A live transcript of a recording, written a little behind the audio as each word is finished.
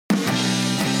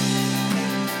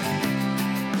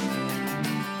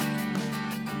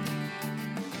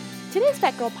Today's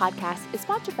VETgirl podcast is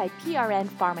sponsored by PRN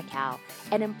PharmaCal,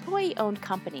 an employee-owned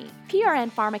company. PRN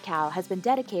PharmaCal has been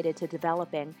dedicated to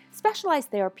developing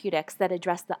specialized therapeutics that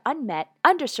address the unmet,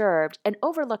 underserved, and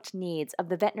overlooked needs of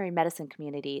the veterinary medicine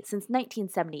community since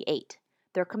 1978.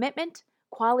 Their commitment?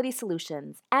 Quality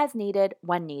solutions, as needed,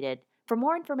 when needed. For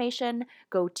more information,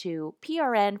 go to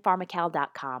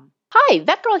prnpharmacal.com. Hi,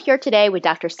 VETgirl here today with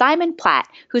Dr. Simon Platt,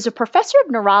 who's a professor of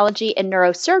neurology and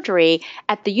neurosurgery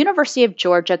at the University of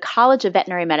Georgia College of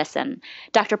Veterinary Medicine.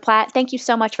 Dr. Platt, thank you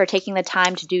so much for taking the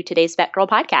time to do today's VETgirl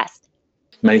podcast.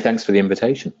 Many thanks for the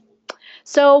invitation.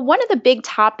 So one of the big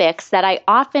topics that I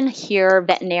often hear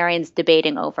veterinarians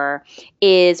debating over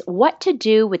is what to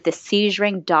do with the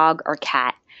seizuring dog or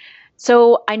cat.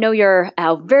 So I know you're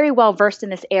very well versed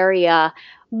in this area.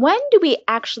 When do we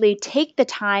actually take the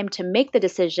time to make the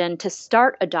decision to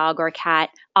start a dog or a cat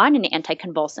on an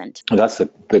anticonvulsant? That's a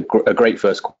great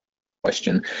first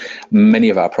question. Many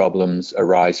of our problems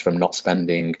arise from not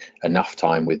spending enough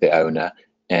time with the owner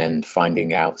and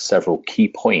finding out several key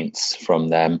points from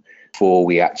them before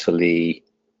we actually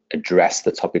address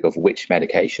the topic of which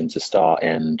medication to start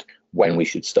and when we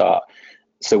should start.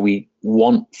 So we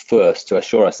want first to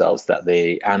assure ourselves that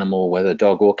the animal, whether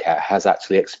dog or cat, has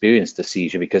actually experienced a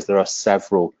seizure, because there are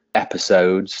several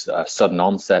episodes, sudden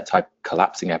onset type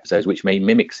collapsing episodes, which may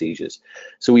mimic seizures.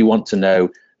 So we want to know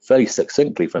fairly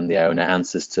succinctly from the owner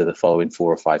answers to the following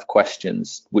 4 or 5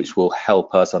 questions, which will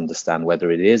help us understand whether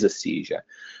it is a seizure.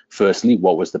 Firstly,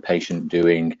 what was the patient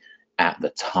doing at the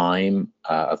time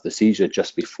of the seizure,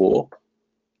 just before?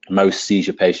 Most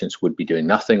seizure patients would be doing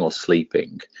nothing or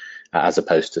sleeping, as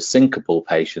opposed to syncopal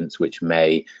patients, which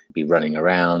may be running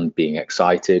around, being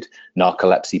excited.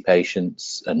 Narcolepsy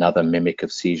patients, another mimic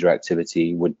of seizure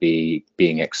activity, would be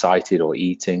being excited or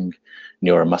eating.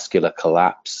 Neuromuscular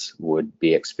collapse would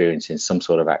be experiencing some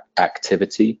sort of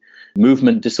activity.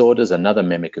 Movement disorders, another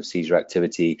mimic of seizure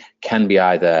activity, can be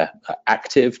either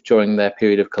active during their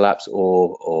period of collapse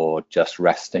or just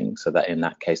resting. So that in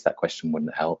that case, that question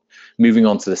wouldn't help. Moving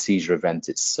on to the seizure event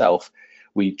itself,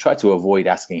 we try to avoid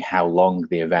asking how long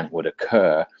the event would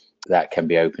occur. That can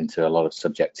be open to a lot of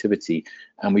subjectivity.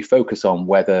 And we focus on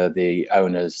whether the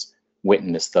owners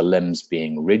witnessed the limbs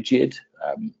being rigid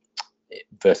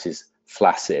versus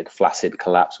flaccid. Flaccid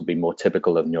collapse would be more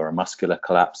typical of neuromuscular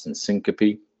collapse and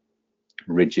syncope.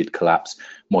 Rigid collapse,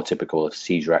 more typical of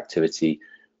seizure activity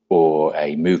or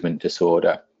a movement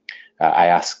disorder. I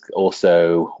ask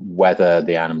also whether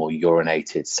the animal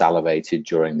urinated, salivated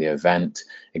during the event.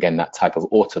 Again, that type of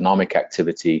autonomic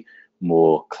activity,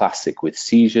 more classic with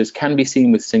seizures, can be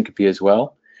seen with syncope as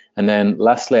well. And then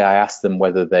lastly, I ask them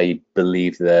whether they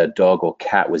believe the dog or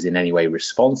cat was in any way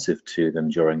responsive to them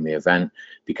during the event,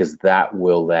 because that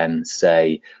will then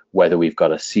say whether we've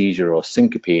got a seizure or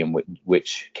syncope, in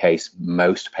which case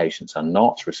most patients are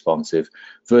not responsive,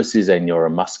 versus a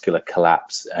neuromuscular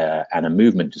collapse and a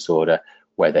movement disorder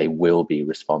where they will be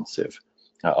responsive.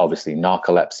 Obviously,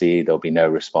 narcolepsy, there'll be no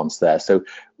response there. So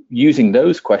using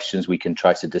those questions, we can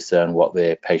try to discern what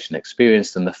the patient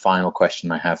experienced. And the final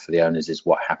question I have for the owners is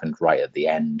what happened right at the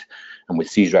end. And with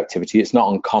seizure activity, it's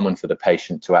not uncommon for the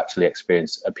patient to actually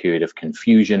experience a period of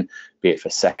confusion, be it for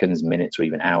seconds, minutes, or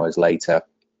even hours later,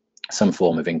 some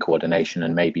form of incoordination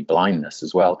and maybe blindness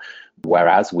as well.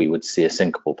 Whereas we would see a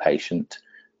syncopal patient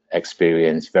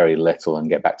experience very little and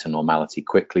get back to normality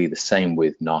quickly. The same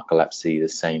with narcolepsy, the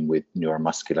same with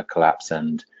neuromuscular collapse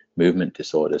and movement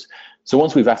disorders. So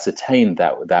once we've ascertained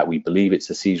that we believe it's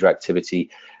a seizure activity,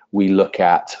 we look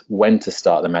at when to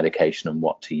start the medication and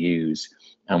what to use.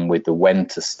 And with the when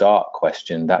to start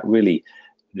question, that really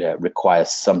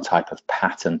requires some type of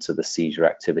pattern to the seizure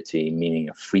activity, meaning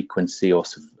a frequency or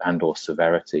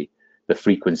severity. The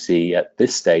frequency at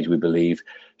this stage, we believe,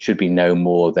 should be no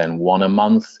more than 1 a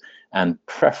month, and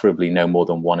preferably no more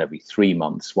than 1 every 3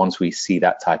 months. Once we see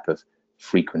that type of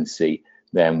frequency,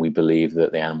 then we believe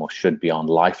that the animal should be on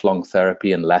lifelong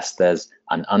therapy unless there's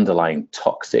an underlying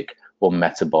toxic or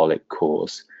metabolic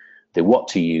cause. The what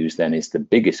to use then is the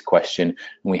biggest question,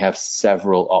 and we have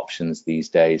several options these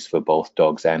days for both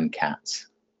dogs and cats.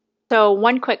 So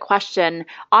one quick question,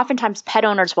 oftentimes pet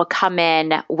owners will come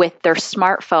in with their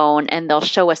smartphone and they'll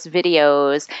show us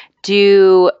videos.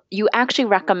 Do you actually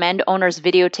recommend owners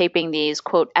videotaping these,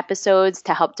 quote, episodes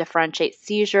to help differentiate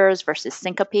seizures versus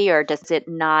syncope, or does it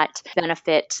not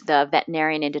benefit the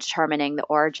veterinarian in determining the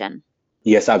origin?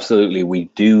 Yes, absolutely. We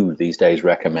do these days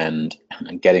recommend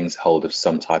getting hold of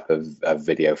some type of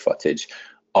video footage.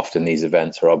 Often these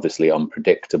events are obviously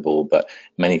unpredictable, but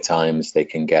many times they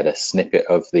can get a snippet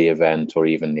of the event or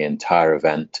even the entire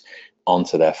event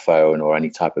onto their phone or any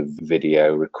type of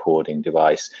video recording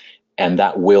device And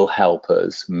that will help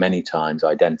us many times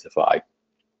identify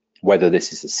whether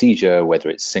this is a seizure, whether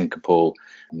it's syncopal,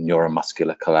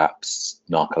 neuromuscular collapse,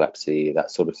 narcolepsy,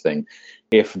 that sort of thing.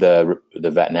 If the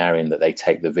veterinarian that they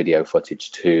take the video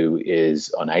footage to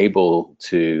is unable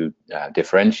to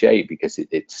differentiate because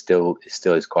it still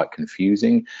is quite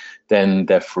confusing, then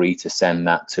they're free to send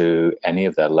that to any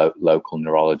of their local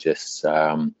neurologists,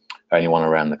 anyone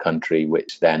around the country,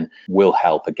 which then will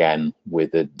help again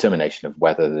with the determination of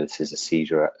whether this is a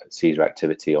seizure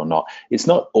activity or not. It's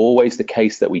not always the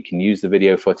case that we can use the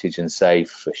video footage and say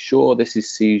for sure this is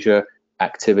seizure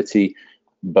activity,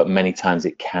 but many times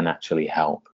it can actually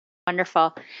help.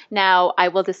 Wonderful. Now, I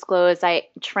will disclose I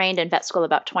trained in vet school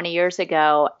about 20 years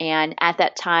ago, and at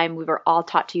that time we were all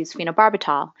taught to use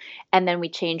phenobarbital, and then we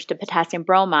changed to potassium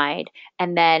bromide,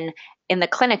 and then in the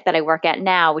clinic that I work at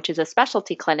now, which is a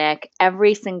specialty clinic,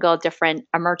 every single different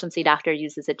emergency doctor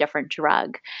uses a different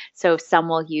drug. So some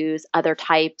will use other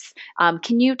types.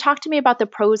 Can you talk to me about the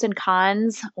pros and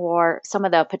cons or some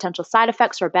of the potential side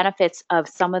effects or benefits of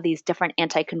some of these different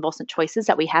anticonvulsant choices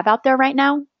that we have out there right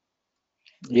now?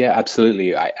 Yeah,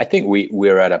 absolutely. I think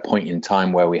we're at a point in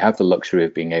time where we have the luxury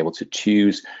of being able to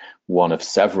choose one of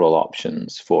several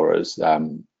options for us.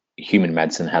 Human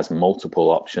medicine has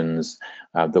multiple options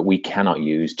that we cannot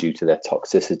use due to their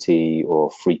toxicity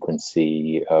or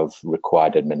frequency of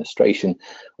required administration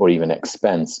or even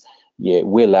expense. Yeah,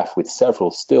 we're left with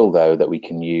several still, though, that we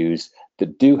can use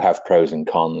that do have pros and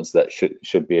cons that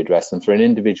should be addressed. And for an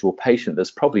individual patient,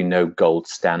 there's probably no gold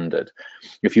standard.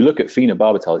 If you look at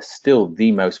phenobarbital, it's still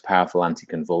the most powerful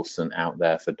anticonvulsant out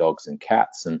there for dogs and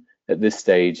cats. And at this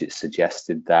stage, it's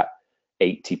suggested that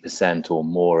 80% or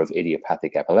more of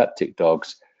idiopathic epileptic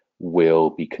dogs will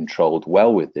be controlled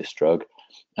well with this drug,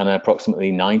 and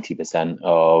approximately 90%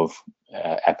 of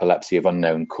epilepsy of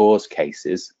unknown cause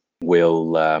cases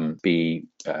will be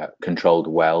controlled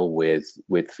well with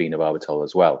phenobarbital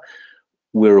as well.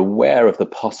 We're aware of the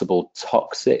possible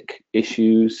toxic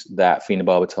issues that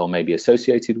phenobarbital may be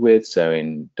associated with. So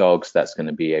in dogs, that's going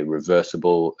to be a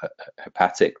reversible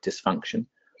hepatic dysfunction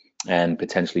and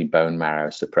potentially bone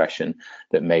marrow suppression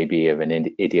that may be of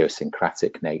an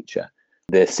idiosyncratic nature.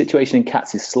 The situation in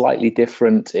cats is slightly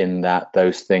different in that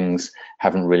those things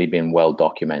haven't really been well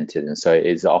documented, and so it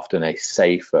is often a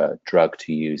safer drug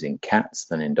to use in cats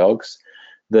than in dogs.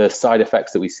 The side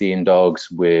effects that we see in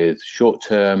dogs with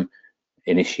short-term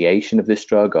initiation of this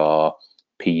drug are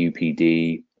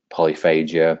PUPD,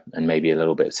 polyphagia, and maybe a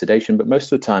little bit of sedation, but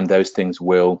most of the time those things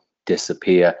will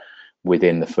disappear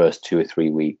within the first 2 or 3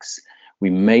 weeks.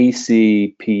 We may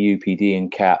see PUPD in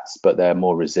cats, but they're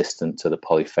more resistant to the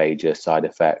polyphagia side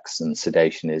effects, and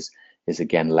sedation is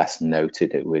again less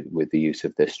noted with the use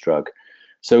of this drug.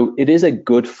 So it is a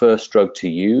good first drug to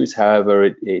use.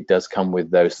 However, it does come with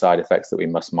those side effects that we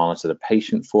must monitor the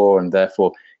patient for, and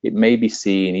therefore it may be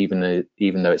seen, even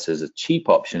though it's as a cheap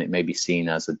option, it may be seen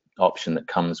as an option that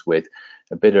comes with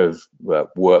a bit of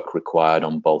work required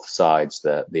on both sides,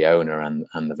 the owner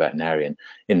and the veterinarian,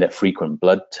 in that frequent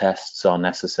blood tests are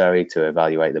necessary to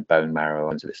evaluate the bone marrow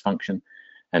and its function,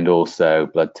 and also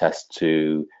blood tests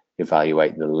to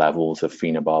evaluate the levels of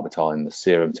phenobarbital in the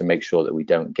serum to make sure that we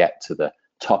don't get to the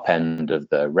top end of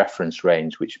the reference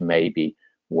range, which may be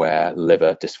where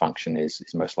liver dysfunction is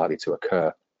most likely to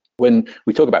occur. When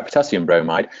we talk about potassium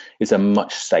bromide, it's a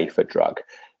much safer drug.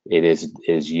 It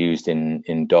is used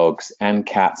in dogs and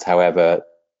cats. However,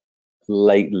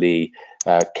 lately,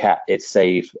 it's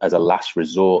safe as a last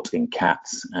resort in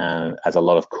cats, as a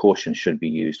lot of caution should be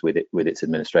used with its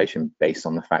administration, based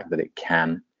on the fact that it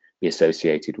can be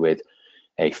associated with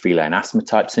a feline asthma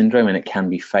type syndrome, and it can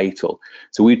be fatal.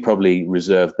 So we'd probably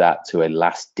reserve that to a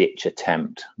last ditch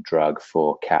attempt drug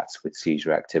for cats with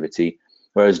seizure activity.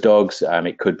 Whereas dogs,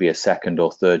 it could be a second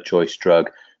or third choice drug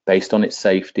based on its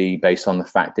safety, based on the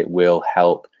fact it will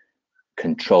help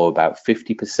control about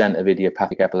 50% of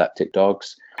idiopathic epileptic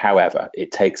dogs. However,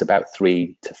 it takes about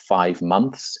 3 to 5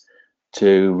 months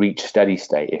to reach steady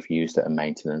state if used at a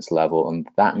maintenance level, and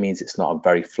that means it's not a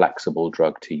very flexible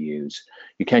drug to use.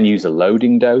 You can use a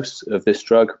loading dose of this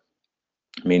drug,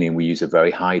 meaning we use a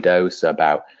very high dose,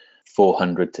 about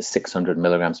 400 to 600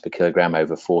 milligrams per kilogram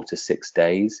over 4 to 6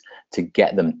 days, to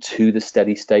get them to the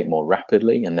steady state more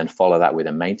rapidly, and then follow that with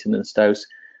a maintenance dose.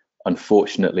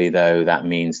 Unfortunately, though, that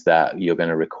means that you're going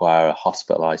to require a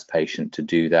hospitalized patient to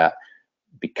do that,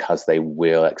 because they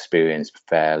will experience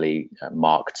fairly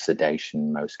marked sedation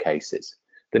in most cases.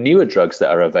 The newer drugs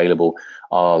that are available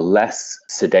are less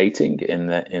sedating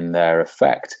in their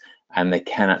effect, and they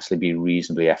can actually be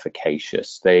reasonably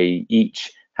efficacious. They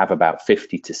each have about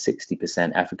 50 to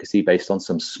 60% efficacy based on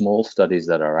some small studies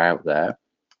that are out there.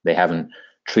 They haven't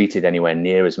treated anywhere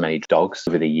near as many dogs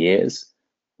over the years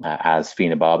as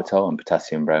phenobarbital and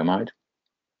potassium bromide.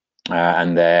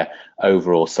 And their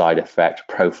overall side effect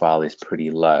profile is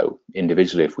pretty low.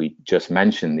 Individually, if we just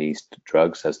mention these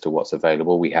drugs as to what's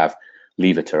available, we have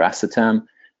levetiracetam,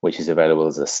 which is available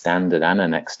as a standard and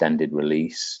an extended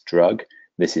release drug.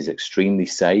 This is extremely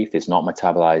safe. It's not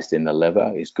metabolized in the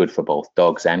liver. It's good for both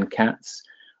dogs and cats.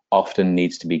 Often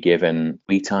needs to be given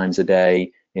 3 times a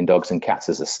day in dogs and cats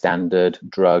as a standard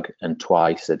drug, and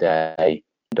twice a day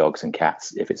in dogs and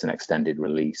cats if it's an extended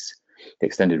release. The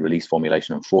extended release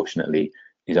formulation, unfortunately,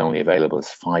 is only available as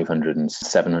 500 and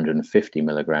 750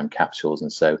 milligram capsules,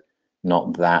 and so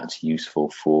not that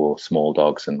useful for small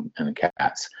dogs and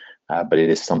cats, but it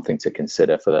is something to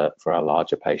consider for our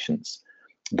larger patients.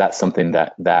 That's something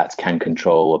that can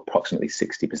control approximately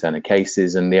 60% of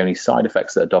cases, and the only side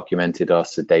effects that are documented are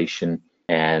sedation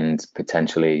and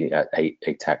potentially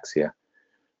ataxia.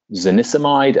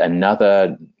 Zonisamide,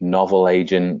 another novel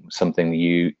agent, something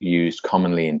used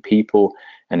commonly in people,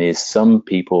 and is some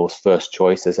people's first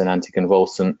choice as an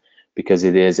anticonvulsant because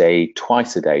it is a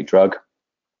twice-a-day drug,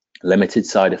 limited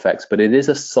side effects, but it is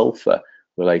a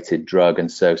sulfur-related drug,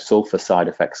 and so sulfur side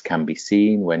effects can be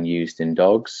seen when used in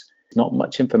dogs. Not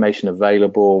much information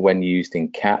available when used in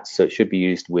cats, so it should be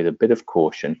used with a bit of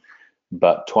caution,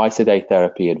 but twice-a-day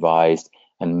therapy advised,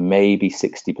 and maybe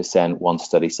 60%, one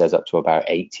study says up to about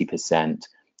 80%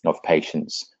 of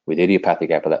patients with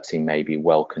idiopathic epilepsy may be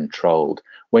well controlled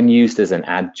when used as an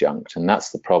adjunct. And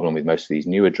that's the problem with most of these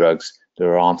newer drugs.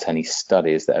 There aren't any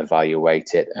studies that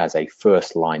evaluate it as a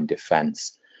first-line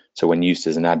defense. So when used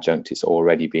as an adjunct, it's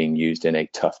already being used in a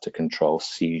tough to control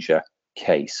seizure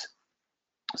case.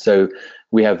 So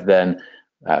we have then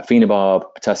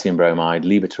phenobarb, potassium bromide,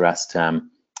 levetiracetam,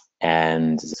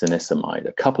 and zonisamide.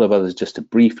 A couple of others just to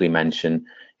briefly mention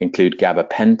include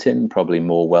gabapentin, probably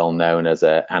more well known as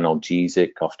an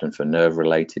analgesic, often for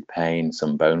nerve-related pain,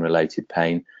 some bone-related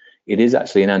pain. It is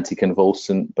actually an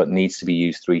anticonvulsant, but needs to be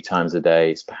used 3 times a day.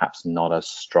 It's perhaps not as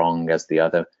strong as the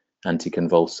other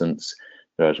anticonvulsants.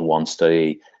 There is one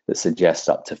study that suggests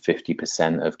up to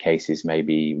 50% of cases may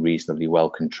be reasonably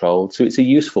well controlled. So it's a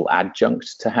useful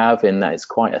adjunct to have in that it's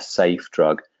quite a safe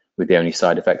drug, with the only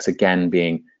side effects again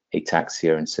being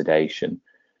ataxia and sedation.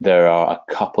 There are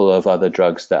a couple of other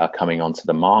drugs that are coming onto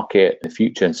the market in the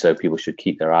future, and so people should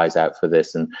keep their eyes out for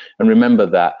this. And remember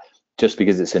that just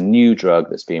because it's a new drug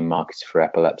that's being marketed for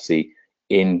epilepsy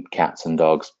in cats and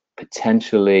dogs,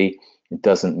 potentially it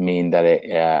doesn't mean that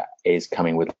it is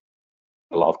coming with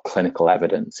a lot of clinical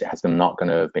evidence. It has not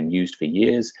going to have been used for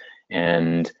years,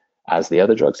 and as the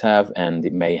other drugs have, and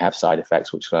it may have side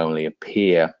effects which will only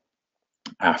appear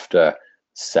after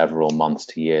several months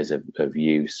to years of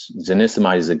use.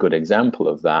 Zonisamide is a good example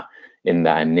of that, in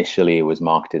that initially it was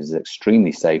marketed as an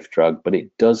extremely safe drug, but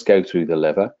it does go through the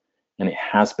liver, and it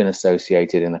has been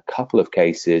associated in a couple of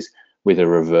cases with a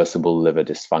reversible liver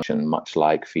dysfunction, much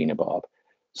like phenobarb.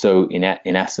 So in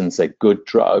essence, a good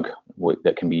drug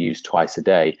that can be used twice a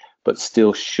day, but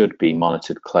still should be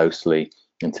monitored closely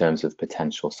in terms of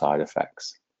potential side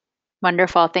effects.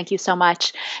 Wonderful. Thank you so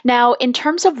much. Now, in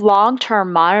terms of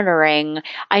long-term monitoring,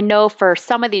 I know for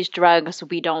some of these drugs,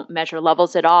 we don't measure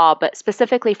levels at all, but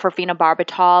specifically for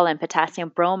phenobarbital and potassium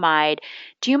bromide,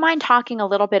 do you mind talking a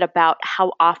little bit about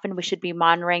how often we should be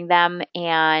monitoring them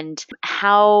and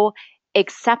how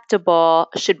acceptable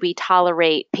should we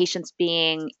tolerate patients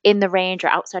being in the range or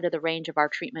outside of the range of our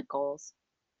treatment goals?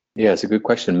 Yeah, it's a good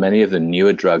question. Many of the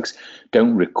newer drugs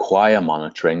don't require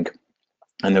monitoring,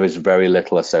 and there is very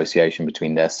little association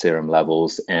between their serum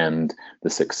levels and the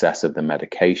success of the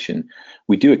medication.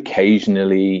 We do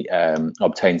occasionally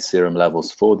obtain serum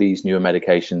levels for these newer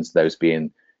medications, those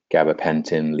being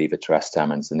gabapentin,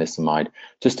 levetiracetam, and zonisamide,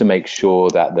 just to make sure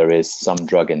that there is some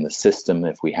drug in the system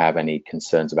if we have any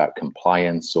concerns about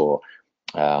compliance or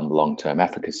long-term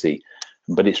efficacy.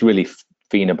 But it's really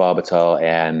phenobarbital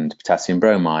and potassium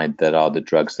bromide that are the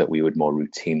drugs that we would more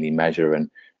routinely measure,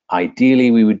 and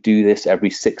ideally, we would do this every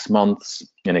 6 months.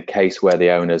 In a case where the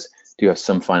owners do have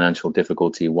some financial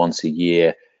difficulty, once a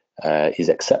year is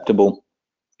acceptable.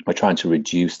 We're trying to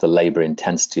reduce the labor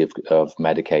intensity of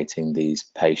medicating these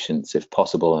patients if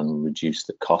possible and reduce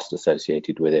the cost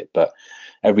associated with it. But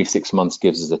every 6 months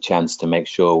gives us a chance to make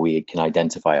sure we can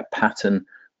identify a pattern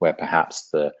where perhaps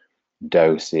the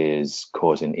dose is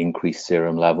causing increased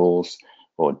serum levels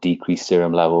or decreased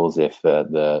serum levels if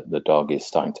the dog is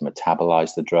starting to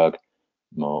metabolize the drug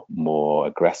more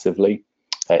aggressively.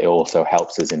 It also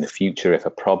helps us in the future if a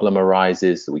problem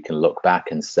arises, we can look back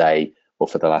and say, well,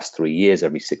 for the last 3 years,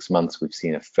 every 6 months, we've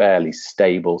seen a fairly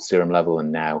stable serum level,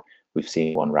 and now we've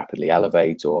seen one rapidly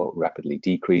elevate or rapidly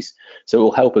decrease. So it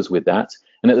will help us with that.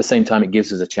 And at the same time, it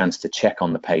gives us a chance to check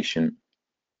on the patient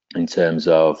in terms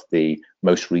of the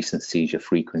most recent seizure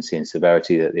frequency and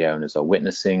severity that the owners are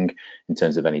witnessing, in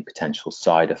terms of any potential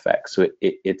side effects. So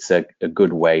it's a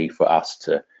good way for us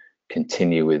to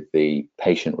continue with the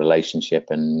patient relationship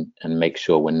and make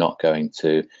sure we're not going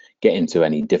to get into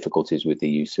any difficulties with the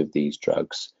use of these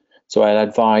drugs. So I'd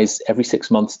advise every 6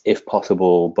 months if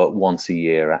possible, but once a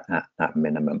year at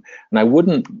minimum. And I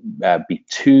wouldn't be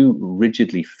too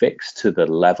rigidly fixed to the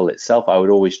level itself. I would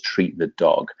always treat the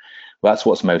dog. Well, that's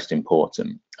what's most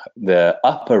important. The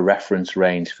upper reference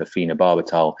range for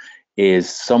phenobarbital is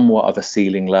somewhat of a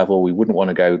ceiling level. We wouldn't want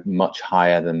to go much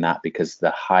higher than that because the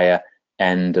higher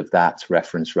end of that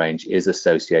reference range is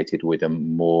associated with a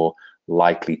more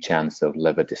likely chance of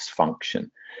liver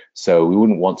dysfunction. So we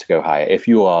wouldn't want to go higher. If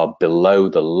you are below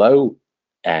the low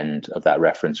end of that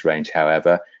reference range,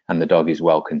 however, and the dog is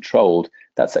well controlled,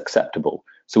 that's acceptable.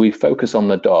 So we focus on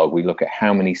the dog. We look at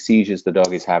how many seizures the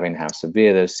dog is having, how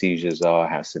severe those seizures are,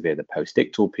 how severe the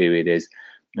postictal period is,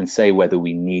 and say whether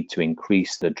we need to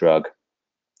increase the drug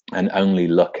and only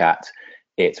look at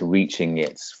it reaching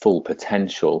its full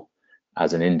potential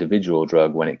as an individual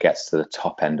drug when it gets to the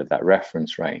top end of that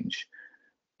reference range.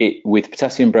 With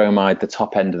potassium bromide, the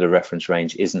top end of the reference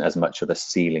range isn't as much of a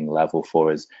ceiling level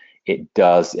for us. It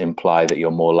does imply that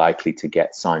you're more likely to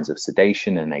get signs of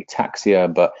sedation and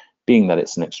ataxia, but being that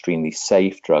it's an extremely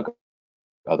safe drug,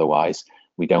 otherwise,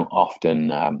 we don't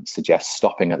often suggest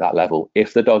stopping at that level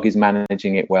if the dog is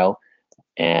managing it well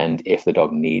and if the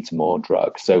dog needs more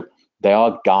drug. So there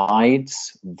are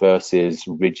guides versus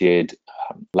rigid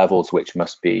levels which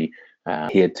must be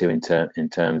adhered to in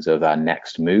terms of our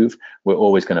next move. We're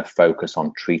always going to focus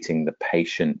on treating the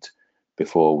patient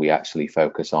before we actually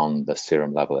focus on the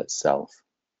serum level itself.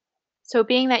 So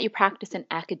being that you practice in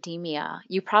academia,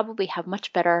 you probably have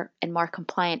much better and more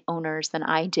compliant owners than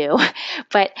I do.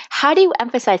 But how do you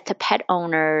emphasize to pet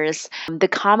owners the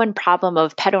common problem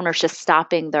of pet owners just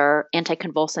stopping their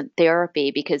anticonvulsant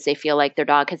therapy because they feel like their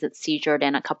dog hasn't seizured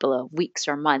in a couple of weeks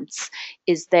or months?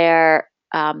 Is there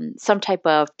some type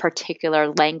of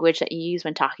particular language that you use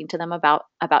when talking to them about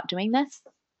doing this?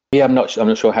 Yeah, I'm not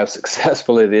sure how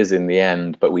successful it is in the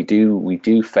end, but we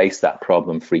do face that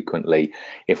problem frequently.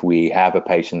 If we have a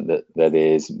patient that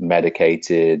is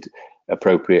medicated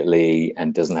appropriately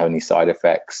and doesn't have any side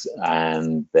effects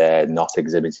and they're not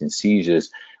exhibiting seizures,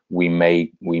 we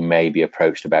may be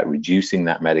approached about reducing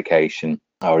that medication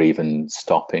or even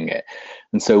stopping it.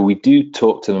 And so we do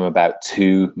talk to them about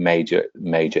two major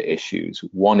issues.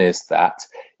 One is that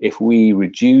if we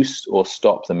reduce or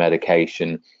stop the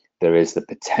medication, there is the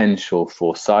potential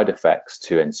for side effects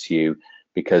to ensue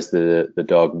because the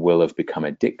dog will have become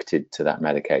addicted to that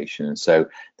medication. And so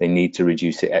they need to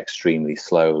reduce it extremely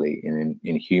slowly.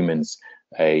 In humans,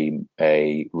 a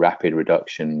rapid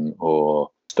reduction or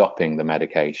stopping the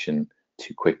medication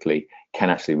too quickly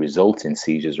can actually result in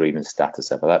seizures or even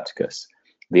status epilepticus.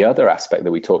 The other aspect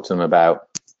that we talk to them about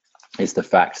is the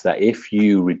fact that if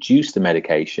you reduce the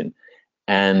medication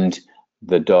and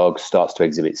the dog starts to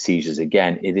exhibit seizures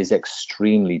again, it is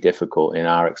extremely difficult in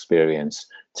our experience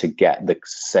to get the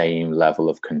same level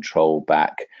of control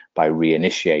back by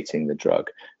reinitiating the drug.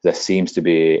 There seems to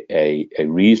be a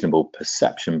reasonable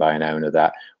perception by an owner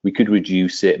that we could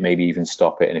reduce it, maybe even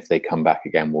stop it, and if they come back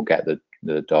again, we'll get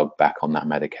the dog back on that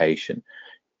medication.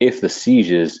 If the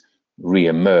seizures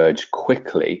re-emerge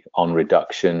quickly on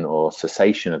reduction or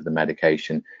cessation of the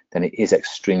medication, then it is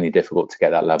extremely difficult to get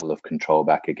that level of control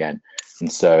back again.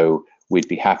 And so we'd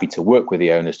be happy to work with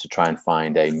the owners to try and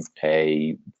find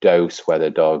a dose where the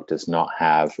dog does not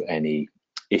have any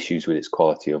issues with its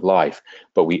quality of life,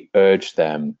 but we urge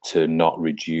them to not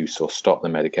reduce or stop the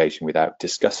medication without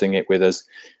discussing it with us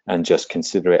and just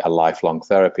consider it a lifelong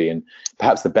therapy. And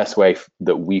perhaps the best way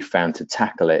that we found to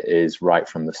tackle it is right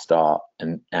from the start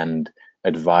and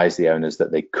advise the owners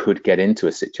that they could get into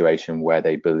a situation where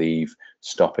they believe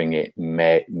stopping it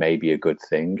may be a good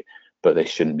thing, but they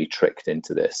shouldn't be tricked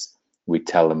into this. We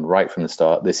tell them right from the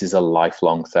start, this is a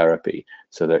lifelong therapy,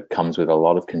 so that it comes with a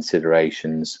lot of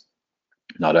considerations,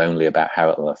 not only about how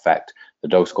it will affect the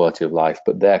dog's quality of life,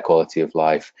 but their quality of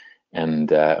life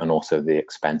and also the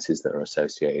expenses that are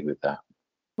associated with that.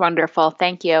 Wonderful.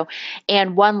 Thank you.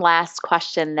 And one last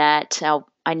question that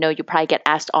I know you probably get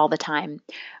asked all the time.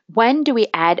 When do we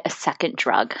add a second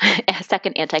drug, a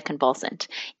second anticonvulsant?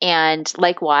 And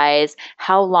likewise,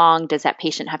 how long does that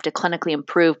patient have to clinically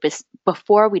improve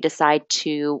before we decide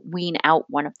to wean out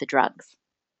one of the drugs?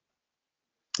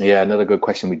 Yeah, another good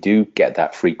question. We do get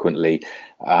that frequently.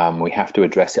 We have to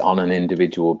address it on an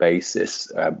individual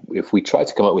basis. If we try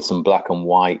to come up with some black and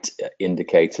white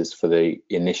indicators for the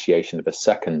initiation of a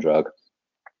second drug,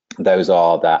 those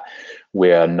are that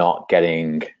we are not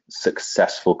getting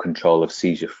successful control of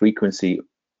seizure frequency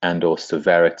and or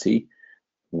severity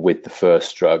with the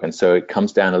first drug. And so it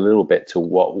comes down a little bit to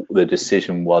what the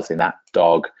decision was in that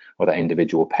dog or that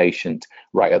individual patient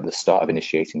right at the start of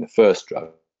initiating the first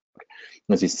drug.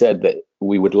 As you said, that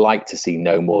we would like to see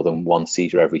no more than one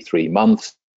seizure every 3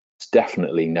 months,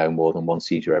 definitely no more than one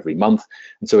seizure every month.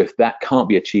 And so if that can't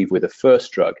be achieved with a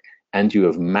first drug, and you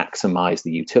have maximized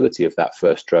the utility of that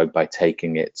first drug by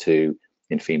taking it to,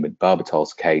 in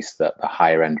phenobarbital's case, the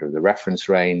higher end of the reference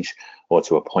range, or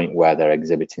to a point where they're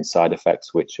exhibiting side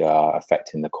effects which are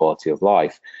affecting the quality of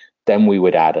life, then we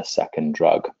would add a second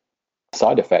drug.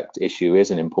 Side effect issue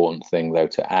is an important thing, though,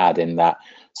 to add, in that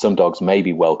some dogs may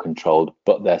be well controlled,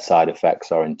 but their side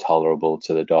effects are intolerable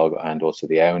to the dog and also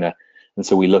the owner. And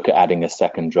so we look at adding a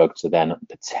second drug to then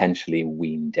potentially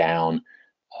wean down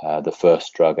the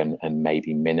first drug and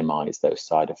maybe minimize those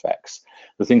side effects.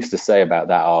 The things to say about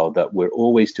that are that we're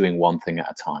always doing one thing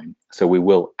at a time. So we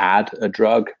will add a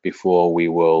drug before we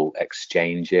will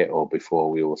exchange it or before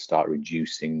we will start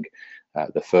reducing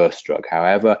the first drug.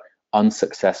 However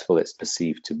unsuccessful it's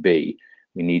perceived to be,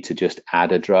 we need to just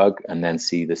add a drug and then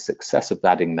see the success of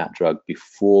adding that drug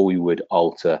before we would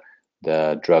alter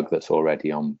the drug that's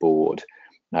already on board.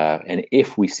 And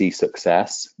if we see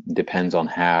success, depends on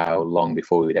how long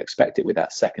before we would expect it with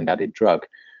that second added drug,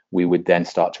 we would then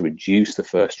start to reduce the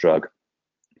first drug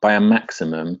by a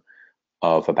maximum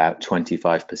of about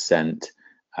 25%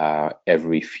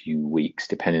 every few weeks,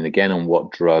 depending again on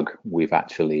what drug we've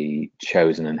actually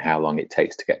chosen and how long it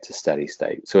takes to get to steady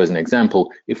state. So as an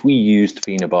example, if we used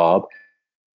phenobarb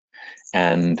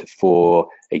and for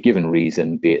a given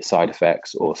reason, be it side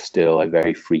effects or still a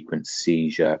very frequent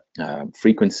seizure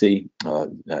frequency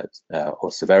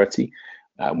or severity,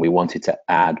 we wanted to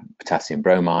add potassium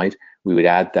bromide, we would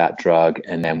add that drug,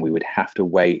 and then we would have to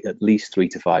wait at least 3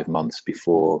 to 5 months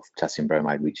before potassium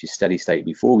bromide reaches steady state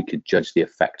before we could judge the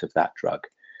effect of that drug.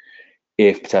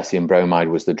 If potassium bromide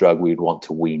was the drug we'd want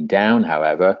to wean down,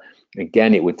 however,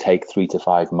 again, it would take 3 to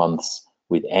 5 months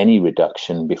with any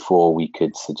reduction before we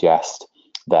could suggest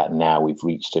that now we've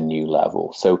reached a new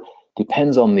level. So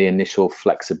depends on the initial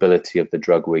flexibility of the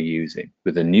drug we're using.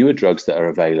 With the newer drugs that are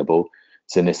available,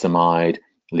 zonisamide,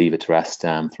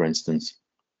 levetiracetam, for instance,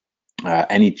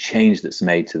 any change that's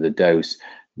made to the dose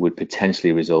would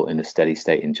potentially result in a steady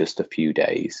state in just a few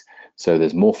days. So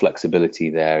there's more flexibility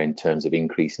there in terms of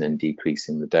increasing and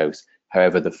decreasing the dose.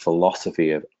 However, the philosophy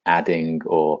of adding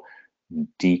or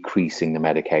decreasing the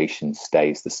medication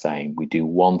stays the same. We do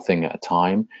one thing at a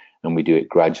time, and we do it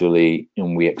gradually,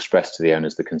 and we express to the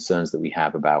owners the concerns that we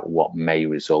have about what may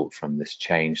result from this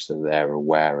change, so they're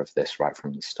aware of this right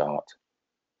from the start.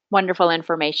 Wonderful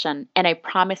information. And I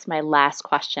promise my last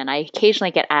question. I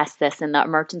occasionally get asked this in the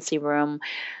emergency room.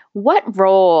 What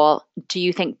role do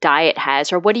you think diet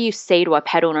has, or what do you say to a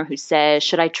pet owner who says,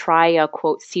 should I try a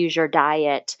quote seizure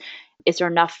diet? Is there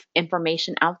enough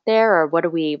information out there, or what are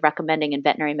we recommending in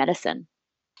veterinary medicine?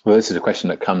 Well, this is a question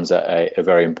that comes at a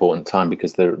very important time,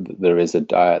 because there is a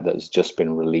diet that's just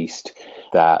been released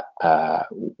that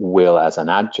will, as an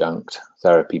adjunct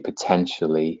therapy,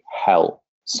 potentially help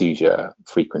seizure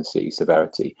frequency,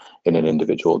 severity in an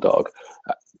individual dog.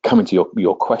 Coming to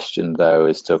your question, though,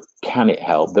 as to can it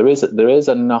help, there is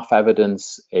enough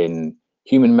evidence in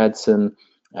human medicine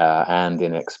and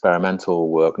in experimental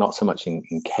work, not so much in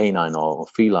canine or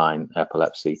feline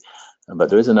epilepsy, but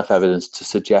there is enough evidence to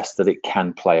suggest that it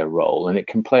can play a role, and it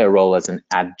can play a role as an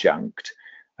adjunct,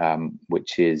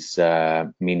 which is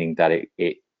meaning that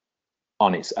it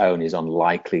on its own is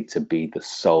unlikely to be the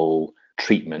sole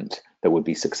treatment that would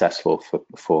be successful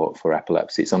for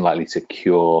epilepsy. It's unlikely to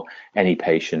cure any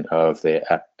patient of the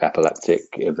epileptic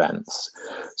events.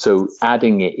 So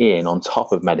adding it in on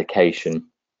top of medication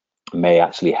may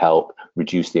actually help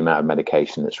reduce the amount of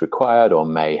medication that's required, or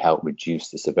may help reduce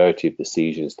the severity of the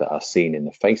seizures that are seen in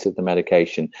the face of the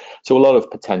medication. So a lot of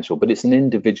potential, but it's an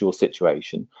individual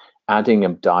situation. Adding a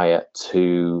diet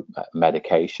to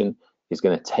medication is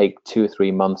going to take 2 or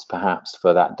 3 months perhaps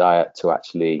for that diet to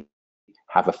actually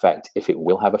have effect, if it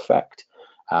will have effect.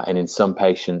 And in some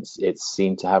patients, it's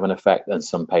seen to have an effect, and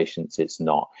some patients it's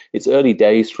not. It's early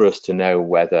days for us to know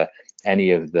whether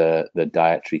any of the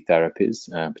dietary therapies,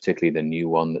 particularly the new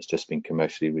one that's just been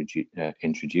commercially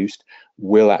introduced,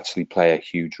 will actually play a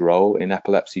huge role in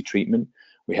epilepsy treatment.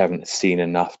 We haven't seen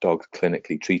enough dogs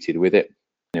clinically treated with it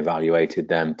evaluated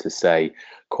them to say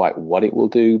quite what it will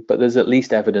do, but there's at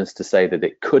least evidence to say that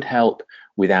it could help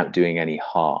without doing any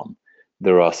harm.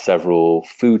 There are several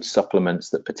food supplements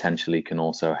that potentially can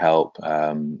also help.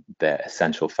 They're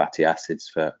essential fatty acids,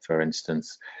 for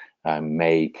instance,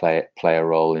 may play a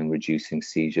role in reducing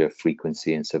seizure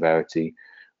frequency and severity.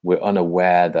 We're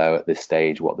unaware, though, at this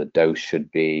stage what the dose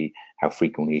should be, how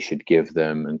frequently you should give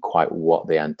them, and quite what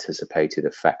the anticipated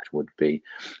effect would be.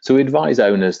 So we advise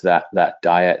owners that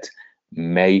diet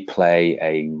may play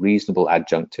a reasonable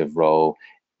adjunctive role,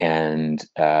 and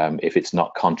if it's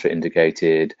not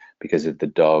contraindicated because of the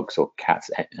dog's or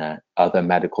cat's other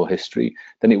medical history,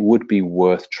 then it would be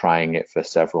worth trying it for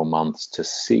several months to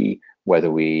see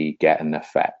whether we get an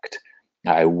effect.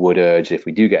 I would urge, if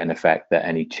we do get an effect, that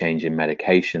any change in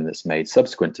medication that's made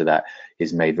subsequent to that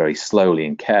is made very slowly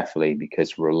and carefully,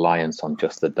 because reliance on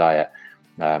just the diet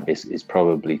is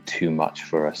probably too much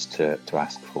for us to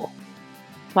ask for.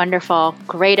 Wonderful.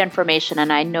 Great information.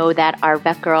 And I know that our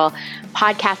VETgirl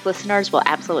podcast listeners will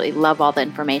absolutely love all the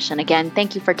information. Again,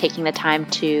 thank you for taking the time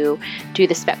to do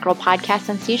this VETgirl podcast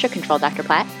on seizure control, Dr.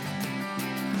 Platt.